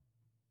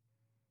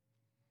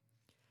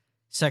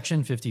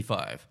Section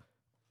 55.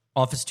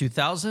 Office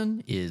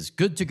 2000 is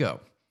good to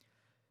go.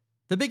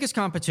 The biggest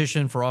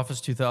competition for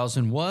Office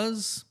 2000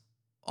 was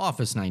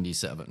Office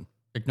 97.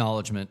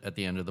 Acknowledgement at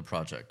the end of the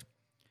project.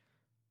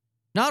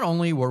 Not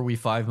only were we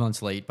 5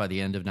 months late by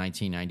the end of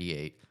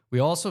 1998, we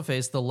also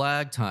faced the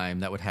lag time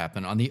that would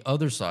happen on the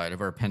other side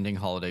of our pending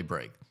holiday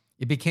break.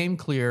 It became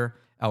clear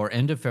our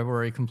end of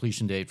February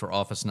completion date for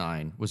Office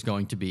 9 was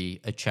going to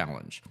be a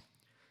challenge.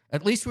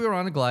 At least we were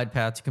on a glide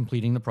path to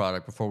completing the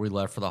product before we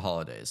left for the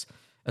holidays.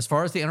 As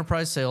far as the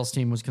enterprise sales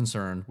team was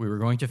concerned, we were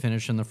going to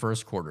finish in the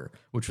first quarter,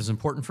 which was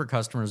important for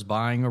customers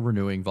buying or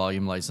renewing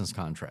volume license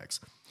contracts.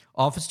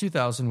 Office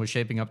 2000 was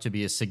shaping up to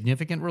be a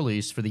significant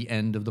release for the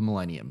end of the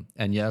millennium.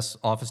 And yes,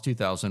 Office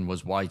 2000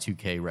 was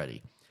Y2K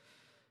ready.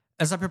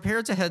 As I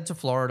prepared to head to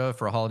Florida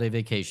for a holiday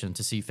vacation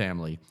to see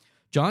family,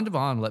 John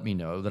Devon let me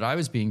know that I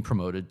was being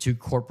promoted to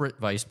corporate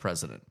vice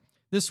president.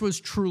 This was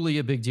truly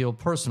a big deal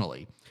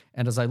personally,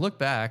 and as I look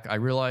back, I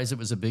realize it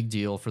was a big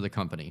deal for the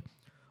company.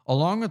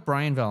 Along with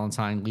Brian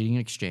Valentine leading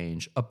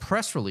Exchange, a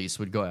press release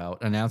would go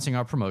out announcing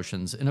our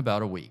promotions in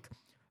about a week.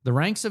 The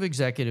ranks of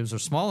executives are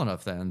small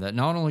enough then that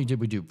not only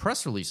did we do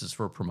press releases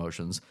for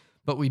promotions,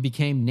 but we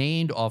became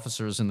named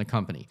officers in the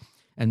company,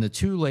 and the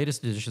two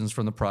latest additions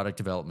from the product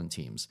development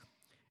teams.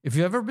 If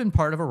you've ever been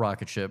part of a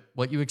rocket ship,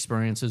 what you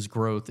experience is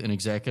growth in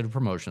executive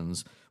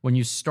promotions when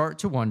you start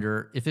to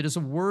wonder if it is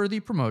a worthy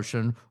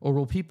promotion or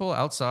will people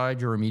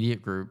outside your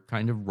immediate group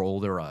kind of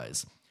roll their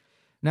eyes.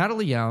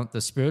 Natalie Yount,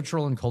 the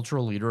spiritual and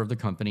cultural leader of the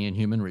company in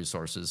human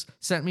resources,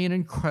 sent me an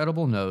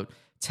incredible note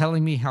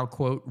telling me how,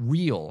 quote,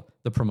 real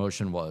the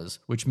promotion was,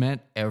 which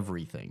meant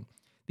everything.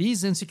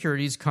 These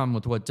insecurities come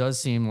with what does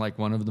seem like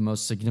one of the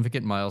most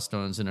significant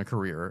milestones in a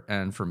career,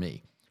 and for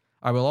me.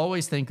 I will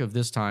always think of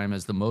this time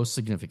as the most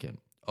significant,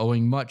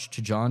 owing much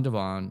to John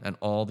Devon and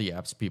all the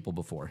apps people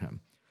before him.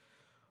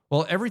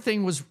 While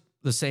everything was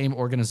the same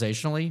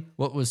organizationally,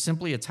 what was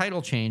simply a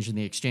title change in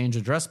the Exchange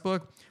address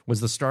book was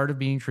the start of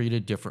being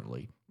treated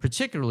differently,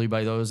 particularly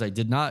by those I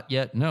did not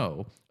yet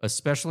know,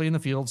 especially in the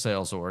field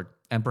sales org,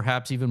 and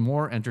perhaps even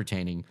more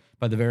entertaining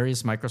by the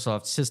various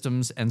Microsoft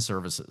systems and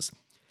services.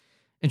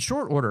 In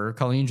short order,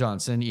 Colleen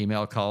Johnson,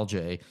 email Call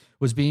J,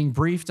 was being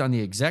briefed on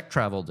the exec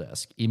travel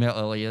desk, email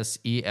alias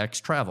EX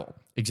Travel,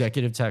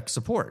 executive tech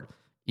support,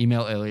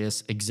 email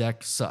alias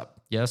exec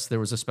sup. Yes, there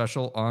was a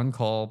special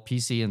on-call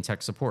PC and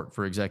tech support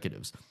for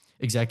executives.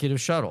 Executive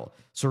shuttle,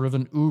 sort of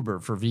an Uber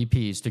for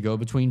VPs to go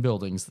between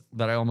buildings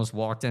that I almost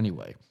walked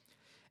anyway.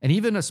 And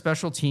even a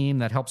special team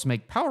that helps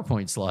make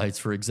PowerPoint slides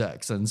for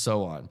execs and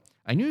so on.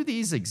 I knew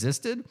these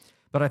existed,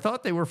 but I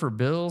thought they were for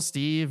Bill,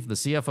 Steve, the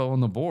CFO,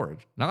 and the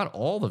board, not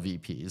all the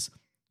VPs.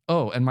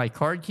 Oh, and my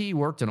card key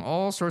worked in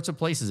all sorts of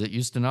places it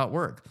used to not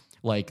work,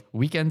 like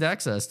weekend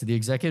access to the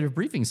executive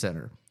briefing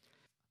center.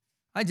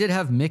 I did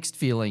have mixed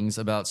feelings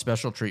about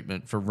special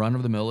treatment for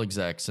run-of-the-mill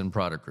execs and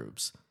product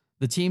groups.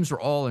 The teams were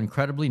all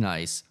incredibly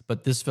nice,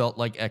 but this felt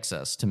like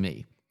excess to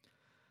me.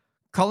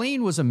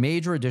 Colleen was a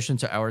major addition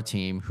to our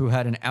team who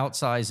had an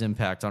outsized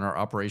impact on our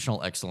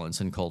operational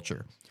excellence and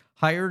culture.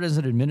 Hired as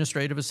an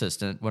administrative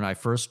assistant when I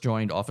first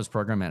joined Office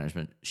Program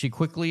Management, she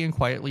quickly and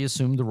quietly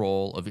assumed the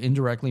role of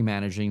indirectly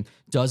managing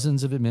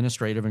dozens of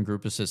administrative and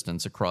group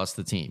assistants across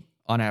the team,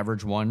 on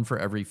average one for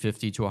every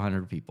 50 to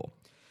 100 people,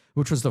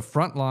 which was the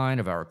front line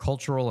of our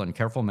cultural and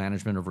careful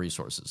management of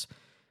resources.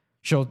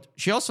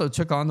 She also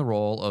took on the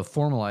role of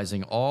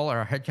formalizing all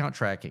our headcount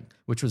tracking,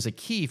 which was a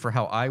key for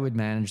how I would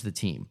manage the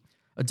team.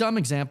 A dumb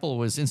example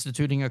was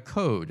instituting a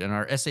code in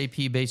our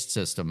SAP-based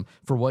system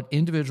for what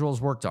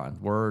individuals worked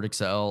on, Word,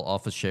 Excel,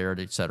 Office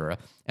Shared, etc.,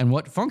 and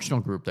what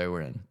functional group they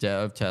were in,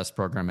 dev, test,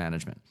 program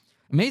management.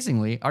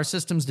 Amazingly, our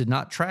systems did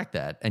not track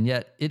that, and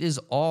yet it is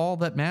all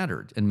that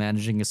mattered in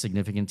managing a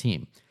significant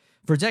team.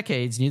 For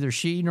decades, neither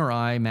she nor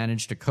I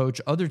managed to coach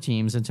other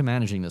teams into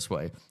managing this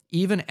way,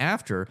 even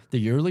after the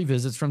yearly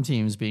visits from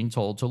teams being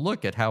told to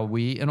look at how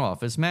we in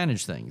Office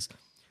manage things.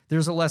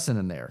 There's a lesson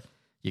in there.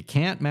 You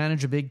can't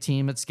manage a big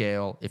team at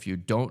scale if you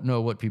don't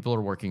know what people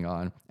are working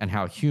on and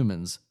how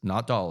humans,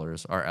 not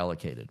dollars, are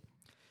allocated.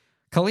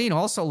 Colleen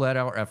also led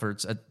our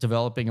efforts at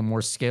developing a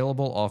more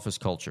scalable Office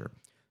culture.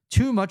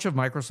 Too much of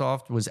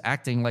Microsoft was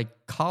acting like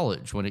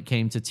college when it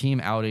came to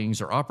team outings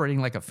or operating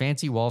like a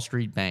fancy Wall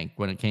Street bank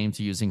when it came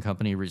to using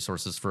company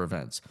resources for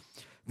events.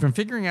 From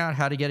figuring out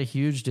how to get a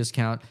huge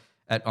discount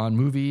on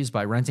movies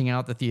by renting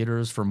out the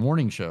theaters for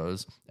morning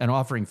shows and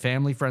offering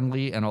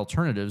family-friendly and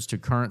alternatives to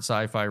current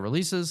sci-fi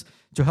releases,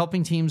 to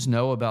helping teams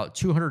know about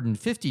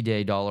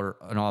 $250-day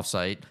and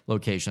off-site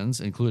locations,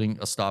 including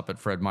a stop at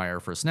Fred Meyer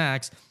for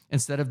snacks,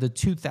 instead of the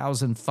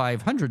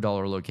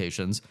 $2,500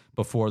 locations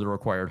before the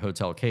required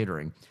hotel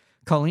catering.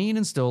 Colleen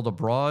instilled a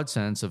broad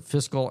sense of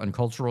fiscal and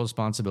cultural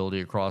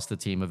responsibility across the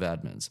team of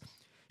admins.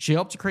 She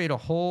helped to create a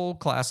whole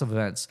class of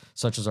events,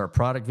 such as our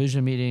product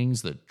vision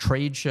meetings, the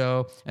trade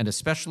show, and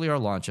especially our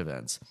launch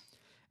events.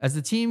 As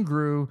the team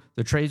grew,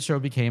 the trade show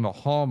became a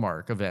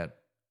hallmark event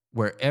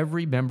where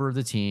every member of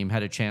the team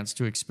had a chance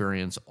to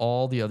experience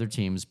all the other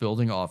teams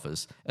building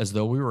Office as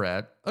though we were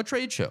at a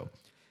trade show.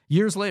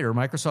 Years later,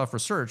 Microsoft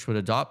Research would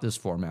adopt this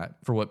format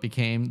for what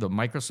became the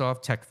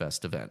Microsoft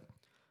TechFest event.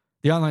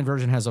 The online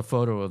version has a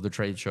photo of the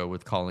trade show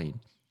with Colleen.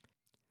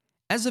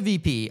 As a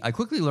VP, I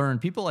quickly learned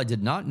people I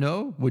did not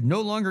know would no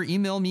longer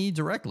email me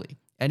directly.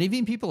 And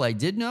even people I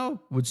did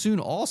know would soon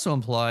also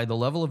imply the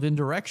level of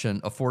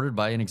indirection afforded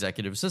by an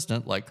executive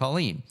assistant like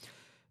Colleen.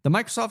 The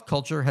Microsoft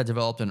culture had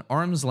developed an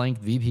arm's-length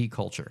VP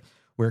culture,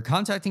 where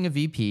contacting a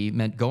VP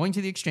meant going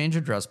to the Exchange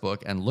address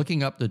book and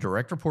looking up the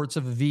direct reports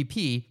of a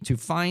VP to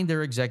find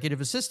their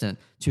executive assistant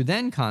to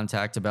then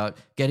contact about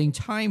getting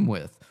time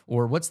with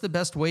or what's the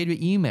best way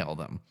to email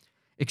them.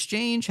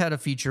 Exchange had a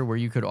feature where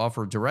you could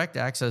offer direct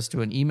access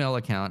to an email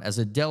account as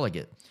a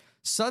delegate.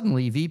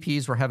 Suddenly,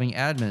 VPs were having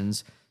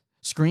admins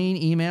screen,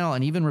 email,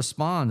 and even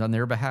respond on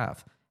their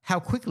behalf. How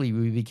quickly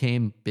we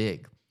became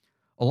big.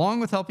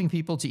 Along with helping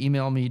people to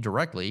email me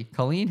directly,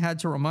 Colleen had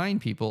to remind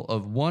people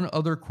of one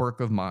other quirk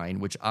of mine,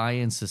 which I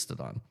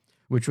insisted on,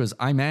 which was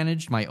I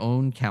managed my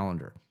own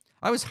calendar.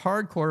 I was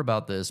hardcore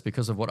about this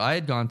because of what I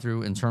had gone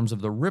through in terms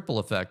of the ripple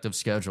effect of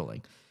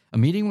scheduling. A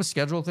meeting was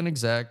scheduled with an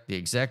exec, the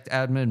exec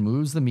admin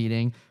moves the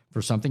meeting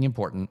for something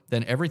important,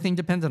 then everything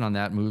dependent on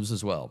that moves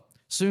as well.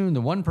 Soon, the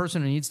one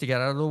person who needs to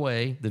get out of the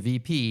way, the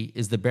VP,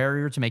 is the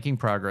barrier to making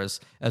progress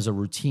as a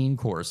routine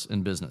course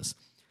in business.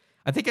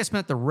 I think I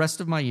spent the rest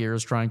of my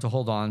years trying to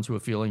hold on to a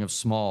feeling of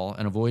small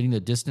and avoiding the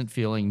distant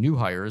feeling new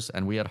hires,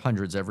 and we had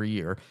hundreds every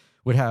year,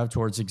 would have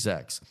towards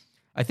execs.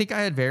 I think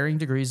I had varying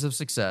degrees of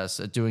success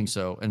at doing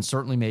so and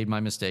certainly made my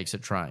mistakes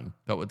at trying.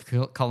 But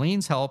with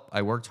Colleen's help,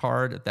 I worked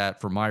hard at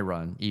that for my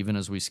run, even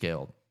as we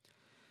scaled.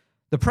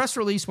 The press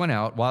release went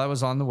out while I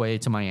was on the way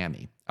to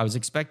Miami. I was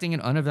expecting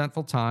an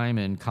uneventful time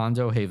in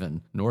Condo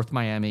Haven, North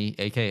Miami,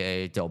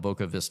 aka Del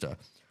Boca Vista.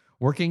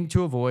 Working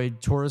to avoid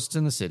tourists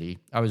in the city,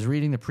 I was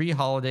reading the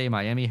pre-holiday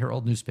Miami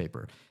Herald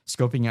newspaper,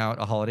 scoping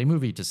out a holiday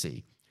movie to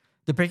see.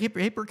 The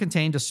paper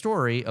contained a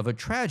story of a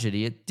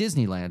tragedy at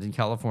Disneyland in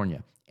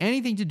California.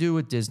 Anything to do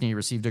with Disney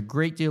received a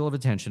great deal of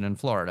attention in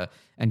Florida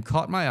and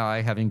caught my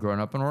eye having grown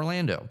up in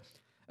Orlando.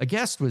 A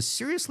guest was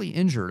seriously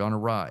injured on a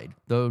ride,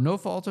 though no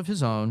fault of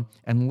his own,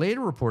 and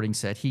later reporting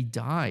said he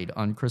died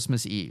on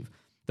Christmas Eve.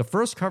 The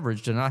first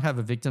coverage did not have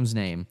a victim's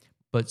name,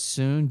 but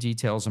soon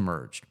details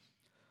emerged.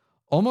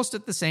 Almost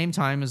at the same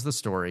time as the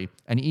story,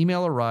 an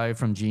email arrived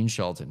from Gene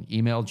Shelton,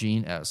 email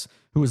Gene S.,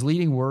 who was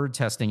leading word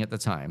testing at the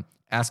time,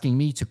 asking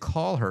me to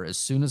call her as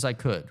soon as I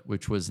could,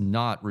 which was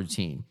not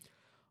routine.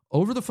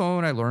 Over the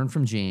phone, I learned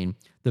from Gene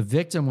the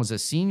victim was a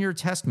senior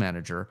test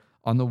manager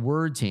on the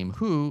Word team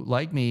who,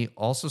 like me,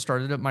 also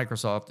started at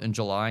Microsoft in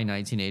July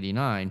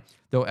 1989,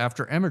 though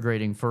after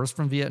emigrating first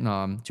from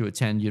Vietnam to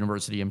attend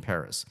university in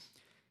Paris.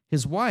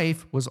 His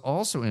wife was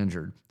also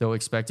injured, though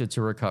expected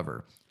to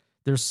recover.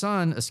 Their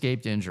son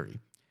escaped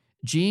injury.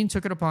 Jean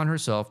took it upon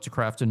herself to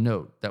craft a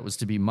note that was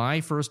to be my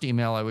first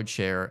email I would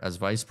share as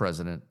vice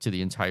president to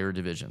the entire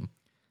division.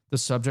 The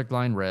subject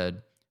line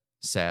read,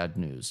 "Sad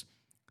news."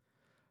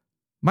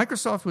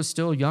 Microsoft was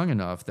still young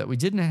enough that we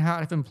didn't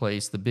have in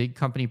place the big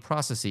company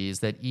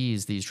processes that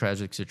ease these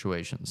tragic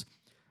situations.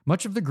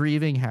 Much of the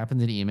grieving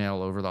happened in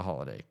email over the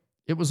holiday.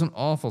 It was an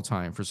awful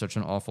time for such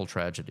an awful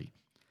tragedy.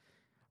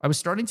 I was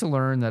starting to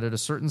learn that at a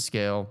certain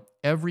scale,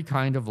 every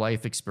kind of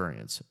life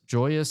experience,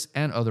 joyous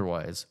and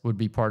otherwise, would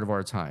be part of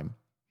our time.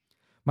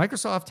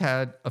 Microsoft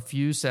had a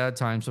few sad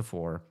times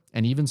before,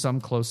 and even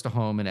some close to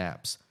home in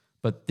apps,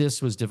 but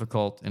this was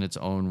difficult in its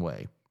own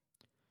way.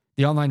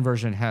 The online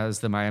version has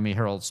the Miami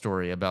Herald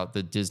story about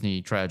the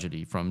Disney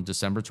tragedy from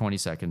December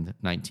 22nd,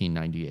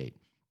 1998.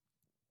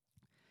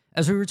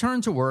 As we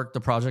returned to work, the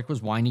project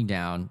was winding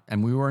down,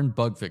 and we were in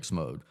bug fix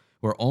mode,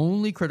 where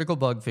only critical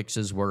bug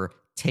fixes were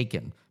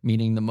taken,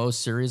 meaning the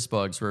most serious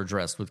bugs were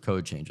addressed with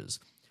code changes.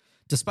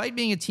 Despite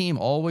being a team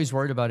always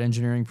worried about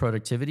engineering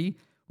productivity,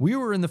 we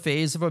were in the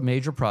phase of a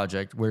major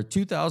project where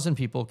 2,000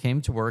 people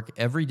came to work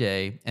every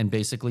day and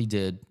basically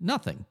did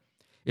nothing,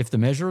 if the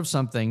measure of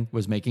something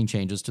was making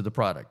changes to the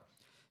product.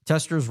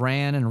 Testers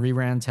ran and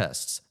reran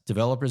tests.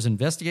 Developers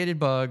investigated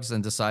bugs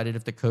and decided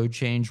if the code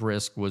change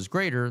risk was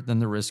greater than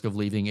the risk of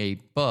leaving a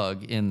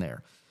bug in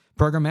there.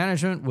 Program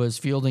management was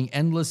fielding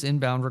endless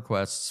inbound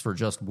requests for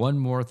just one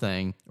more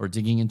thing or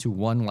digging into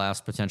one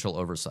last potential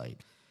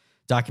oversight.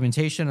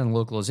 Documentation and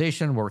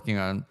localization working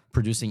on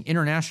producing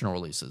international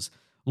releases.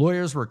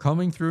 Lawyers were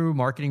combing through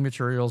marketing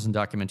materials and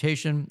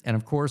documentation, and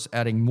of course,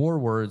 adding more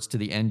words to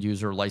the end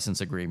user license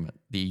agreement,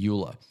 the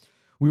EULA.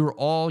 We were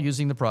all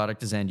using the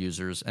product as end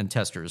users and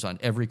testers on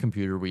every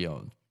computer we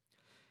owned.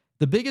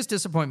 The biggest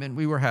disappointment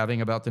we were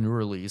having about the new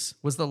release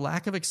was the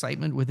lack of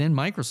excitement within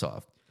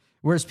Microsoft.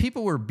 Whereas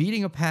people were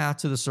beating a path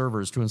to the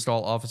servers to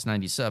install Office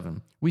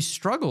 97, we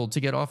struggled to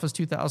get Office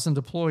 2000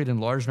 deployed in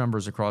large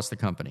numbers across the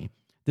company.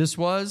 This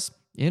was,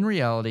 in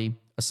reality,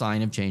 a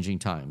sign of changing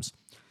times.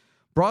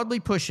 Broadly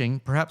pushing,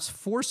 perhaps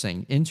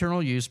forcing,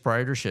 internal use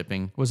prior to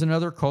shipping was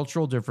another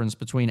cultural difference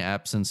between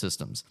apps and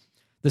systems.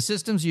 The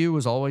systems view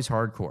was always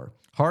hardcore.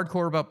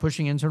 Hardcore about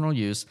pushing internal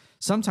use,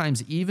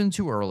 sometimes even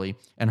too early,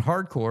 and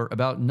hardcore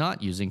about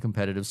not using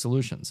competitive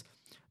solutions.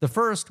 The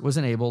first was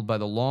enabled by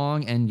the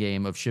long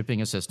endgame of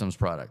shipping a systems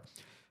product.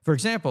 For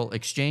example,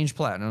 Exchange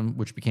Platinum,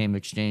 which became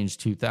Exchange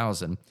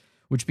 2000,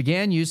 which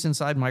began use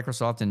inside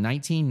Microsoft in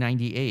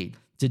 1998,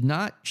 did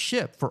not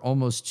ship for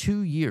almost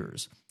 2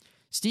 years.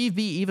 Steve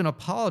B even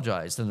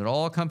apologized in an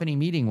all-company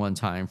meeting one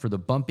time for the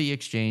bumpy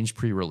Exchange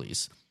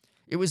pre-release.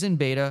 It was in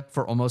beta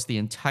for almost the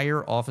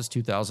entire Office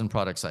 2000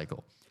 product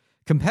cycle.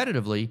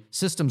 Competitively,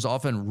 systems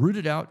often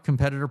rooted out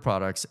competitor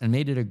products and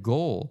made it a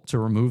goal to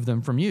remove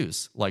them from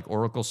use, like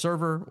Oracle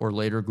Server or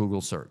later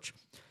Google Search.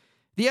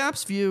 The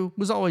app's view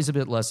was always a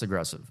bit less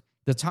aggressive.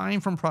 The time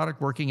from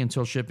product working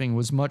until shipping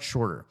was much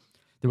shorter.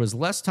 There was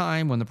less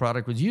time when the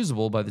product was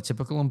usable by the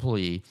typical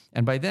employee,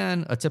 and by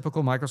then, a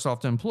typical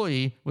Microsoft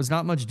employee was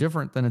not much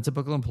different than a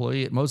typical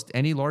employee at most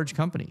any large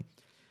company.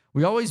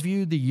 We always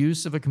viewed the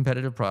use of a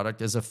competitive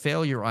product as a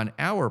failure on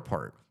our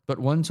part, but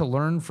one to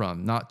learn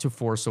from, not to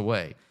force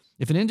away.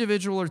 If an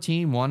individual or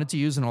team wanted to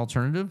use an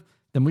alternative,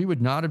 then we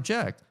would not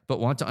object, but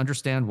want to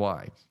understand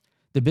why.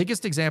 The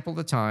biggest example at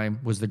the time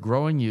was the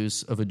growing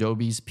use of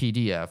Adobe's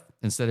PDF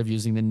instead of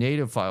using the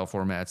native file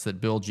formats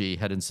that Bill G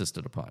had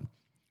insisted upon.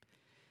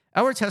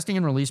 Our testing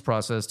and release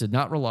process did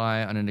not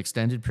rely on an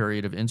extended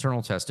period of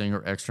internal testing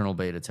or external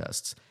beta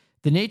tests.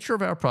 The nature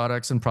of our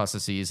products and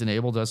processes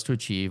enabled us to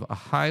achieve a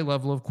high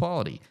level of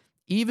quality,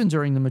 even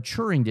during the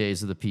maturing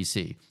days of the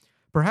PC.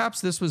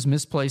 Perhaps this was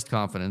misplaced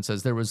confidence,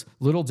 as there was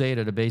little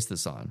data to base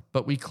this on,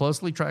 but we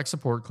closely tracked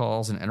support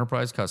calls and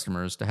enterprise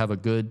customers to have a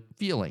good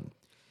feeling.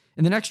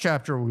 In the next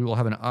chapter, we will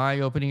have an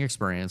eye-opening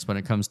experience when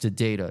it comes to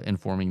data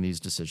informing these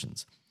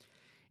decisions.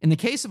 In the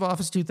case of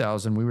Office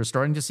 2000, we were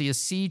starting to see a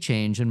sea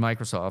change in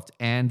Microsoft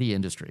and the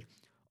industry.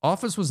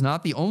 Office was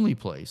not the only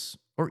place,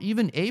 or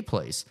even a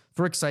place,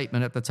 for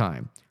excitement at the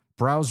time.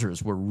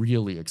 Browsers were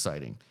really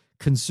exciting.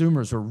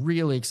 Consumers were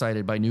really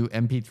excited by new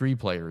MP3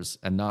 players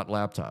and not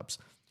laptops.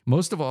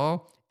 Most of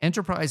all,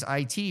 enterprise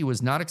IT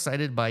was not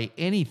excited by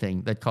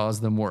anything that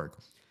caused them work.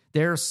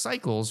 Their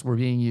cycles were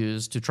being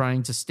used to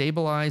trying to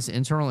stabilize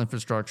internal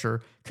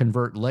infrastructure,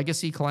 convert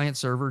legacy client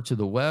server to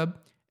the web,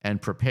 and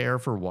prepare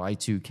for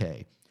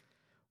Y2K.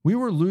 We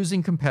were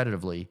losing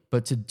competitively,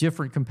 but to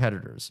different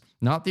competitors,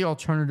 not the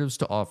alternatives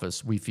to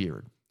Office we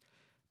feared.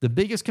 The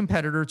biggest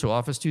competitor to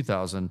Office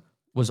 2000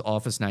 was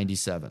Office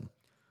 97.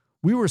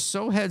 We were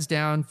so heads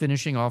down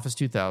finishing Office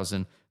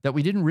 2000 that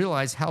we didn't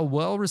realize how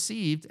well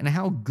received and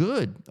how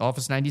good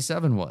Office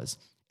 97 was.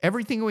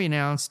 Everything we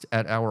announced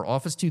at our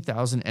Office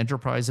 2000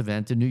 Enterprise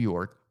event in New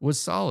York was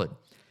solid,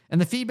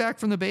 and the feedback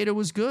from the beta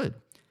was good.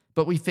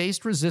 But we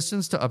faced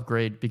resistance to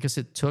upgrade because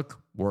it took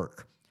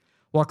work.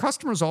 While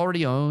customers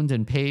already owned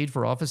and paid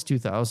for Office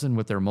 2000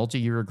 with their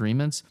multi-year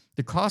agreements,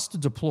 the cost to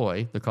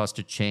deploy, the cost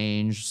to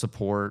change,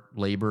 support,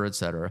 labor,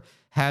 etc.,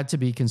 had to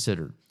be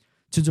considered.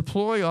 To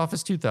deploy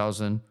Office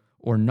 2000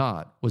 or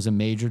not was a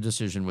major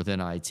decision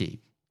within IT.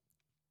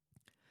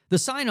 The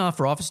sign-off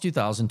for Office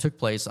 2000 took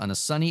place on a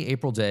sunny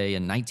April day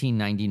in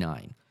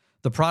 1999.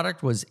 The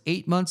product was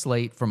 8 months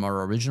late from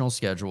our original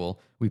schedule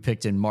we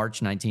picked in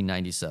March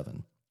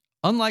 1997.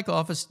 Unlike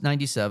Office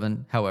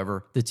 97,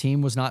 however, the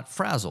team was not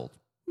frazzled,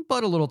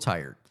 but a little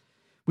tired.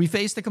 We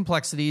faced the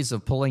complexities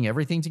of pulling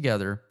everything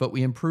together, but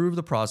we improved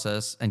the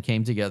process and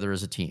came together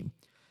as a team.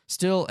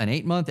 Still, an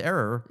 8-month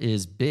error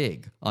is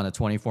big on a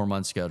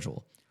 24-month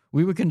schedule.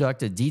 We would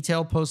conduct a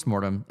detailed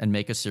postmortem and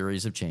make a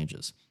series of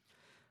changes.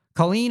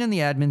 Colleen and the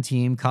admin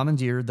team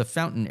commandeered the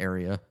fountain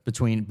area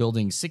between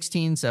buildings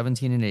 16,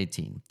 17, and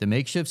 18. The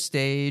makeshift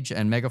stage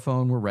and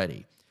megaphone were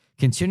ready.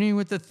 Continuing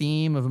with the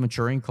theme of a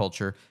maturing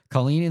culture,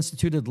 Colleen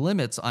instituted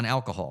limits on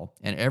alcohol,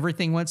 and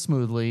everything went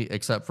smoothly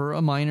except for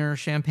a minor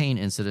champagne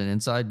incident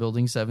inside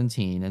Building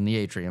 17 in the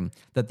atrium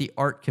that the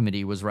art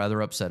committee was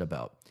rather upset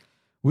about.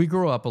 We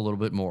grew up a little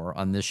bit more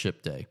on this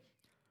ship day.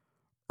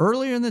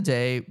 Earlier in the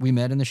day, we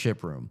met in the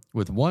ship room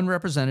with one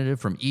representative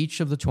from each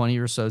of the 20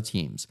 or so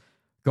teams.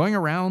 Going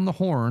around the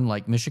horn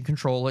like mission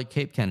control at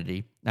Cape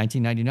Kennedy,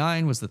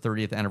 1999 was the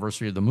 30th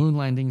anniversary of the moon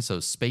landing, so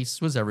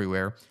space was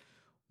everywhere.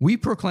 We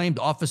proclaimed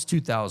Office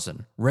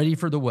 2000, ready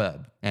for the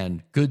web,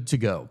 and good to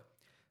go.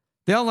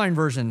 The online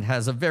version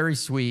has a very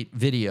sweet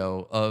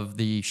video of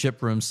the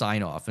ship room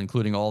sign-off,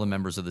 including all the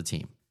members of the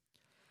team.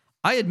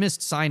 I had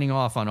missed signing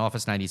off on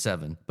Office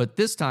 97, but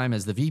this time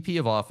as the VP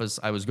of Office,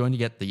 I was going to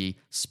get the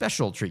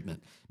special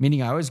treatment,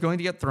 meaning I was going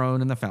to get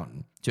thrown in the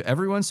fountain. To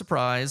everyone's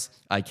surprise,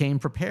 I came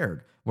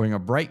prepared, wearing a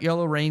bright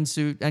yellow rain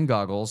suit and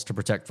goggles to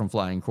protect from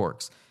flying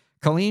corks.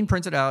 Colleen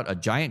printed out a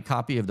giant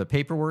copy of the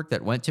paperwork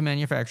that went to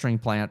manufacturing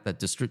plant that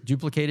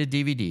duplicated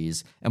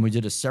DVDs, and we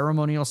did a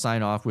ceremonial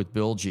sign-off with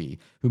Bill G,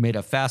 who made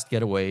a fast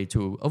getaway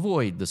to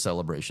avoid the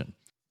celebration.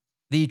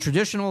 The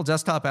traditional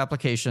desktop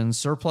application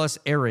surplus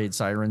air raid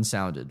siren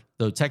sounded,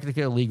 though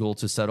technically illegal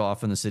to set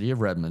off in the city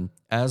of Redmond,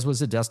 as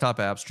was a desktop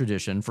app's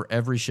tradition for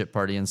every ship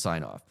party and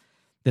sign-off.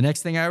 The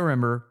next thing I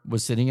remember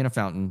was sitting in a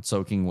fountain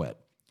soaking wet.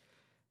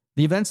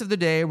 The events of the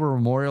day were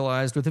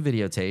memorialized with a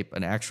videotape,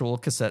 an actual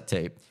cassette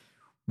tape,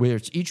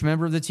 which each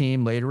member of the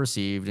team later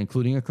received,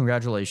 including a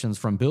congratulations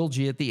from Bill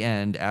G at the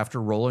end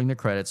after rolling the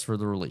credits for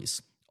the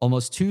release.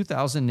 Almost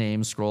 2,000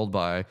 names scrolled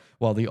by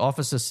while the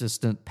office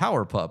assistant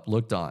Power Pup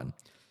looked on.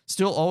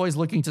 Still always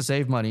looking to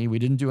save money, we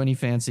didn't do any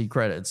fancy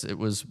credits. It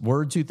was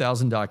Word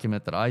 2000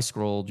 document that I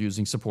scrolled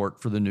using support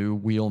for the new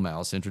wheel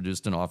mouse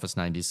introduced in Office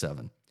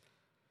 97.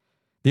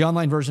 The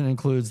online version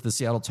includes the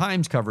Seattle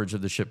Times coverage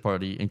of the ship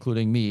party,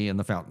 including me and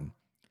the fountain.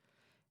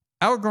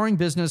 Our growing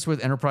business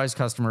with enterprise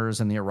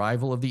customers and the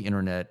arrival of the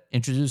internet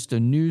introduced a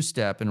new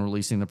step in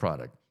releasing the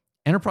product.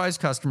 Enterprise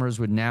customers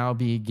would now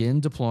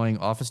begin deploying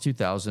Office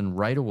 2000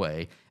 right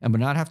away and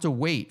would not have to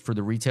wait for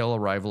the retail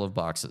arrival of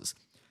boxes.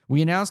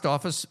 We announced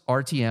Office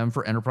RTM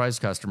for enterprise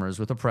customers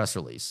with a press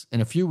release.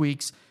 In a few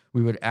weeks,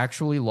 we would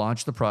actually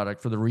launch the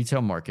product for the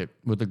retail market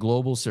with a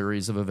global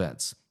series of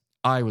events.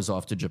 I was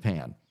off to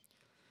Japan.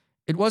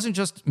 It wasn't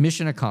just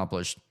mission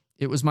accomplished.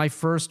 It was my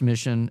first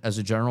mission as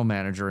a general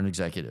manager and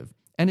executive,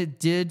 and it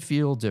did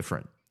feel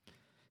different.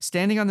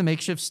 Standing on the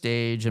makeshift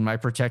stage in my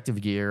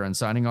protective gear and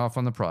signing off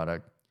on the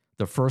product,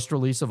 the first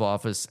release of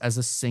Office as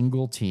a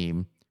single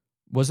team,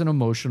 was an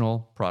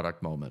emotional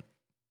product moment.